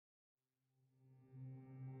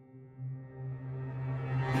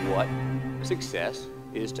success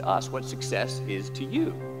is to us, what success is to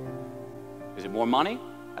you. Is it more money?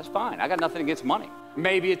 That's fine. I got nothing against money.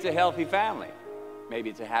 Maybe it's a healthy family. Maybe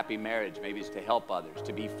it's a happy marriage. Maybe it's to help others,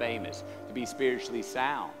 to be famous, to be spiritually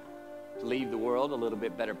sound, to leave the world a little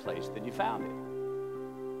bit better place than you found it.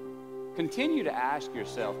 Continue to ask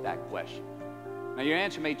yourself that question. Now, your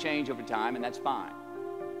answer may change over time, and that's fine.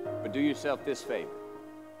 But do yourself this favor.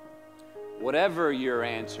 Whatever your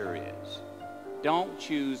answer is, don't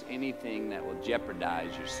choose anything that will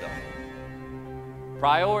jeopardize your soul.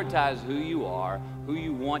 Prioritize who you are, who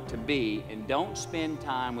you want to be, and don't spend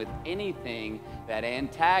time with anything that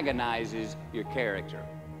antagonizes your character.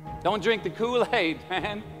 Don't drink the Kool-Aid,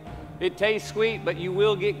 man. It tastes sweet, but you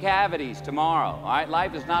will get cavities tomorrow, all right?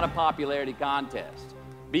 Life is not a popularity contest.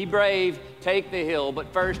 Be brave, take the hill,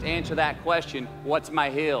 but first answer that question, what's my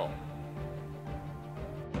hill?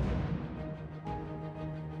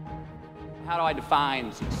 How do I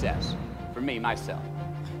define success for me, myself?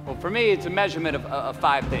 Well, for me, it's a measurement of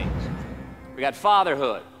 5 things. We got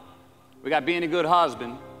fatherhood. We got being a good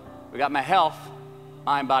husband. We got my health,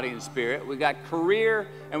 mind, body, and spirit. We got career,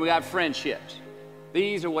 and we got friendships.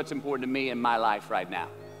 These are what's important to me in my life right now.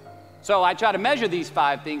 So I try to measure these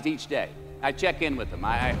 5 things each day. I check in with them.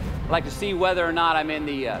 I like to see whether or not I'm in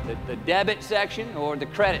the debit section or the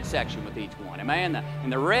credit section with each one. Am I in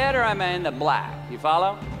the red or am I in the black? You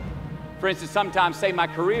follow? For instance, sometimes say my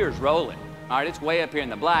career's rolling. All right, it's way up here in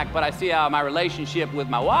the black, but I see how my relationship with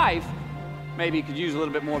my wife maybe could use a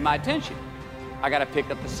little bit more of my attention. I got to pick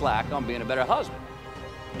up the slack on being a better husband.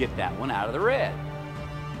 Get that one out of the red.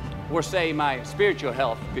 Or say my spiritual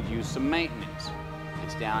health could use some maintenance.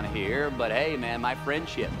 It's down here, but hey, man, my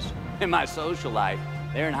friendships and my social life,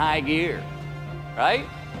 they're in high gear, right?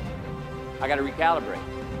 I got to recalibrate.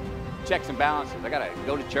 Checks and balances. I got to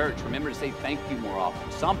go to church. Remember to say thank you more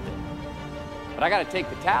often, something. But I got to take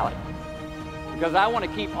the tally because I want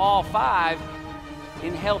to keep all 5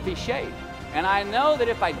 in healthy shape. And I know that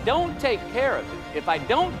if I don't take care of it, if I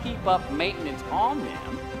don't keep up maintenance on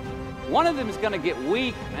them, one of them is going to get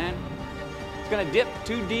weak, man. It's going to dip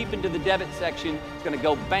too deep into the debit section. It's going to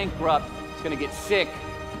go bankrupt. It's going to get sick,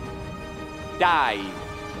 die even.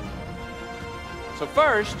 So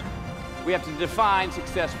first, we have to define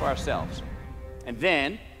success for ourselves. And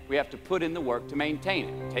then we have to put in the work to maintain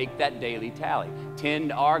it. Take that daily tally.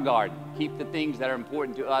 Tend our garden. Keep the things that are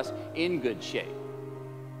important to us in good shape.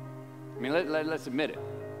 I mean, let's admit it.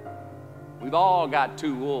 We've all got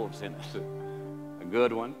 2 wolves in us. A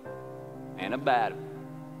good one and a bad one.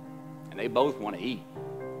 And they both want to eat.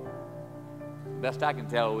 Best I can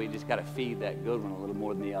tell, we just got to feed that good one a little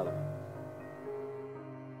more than the other one.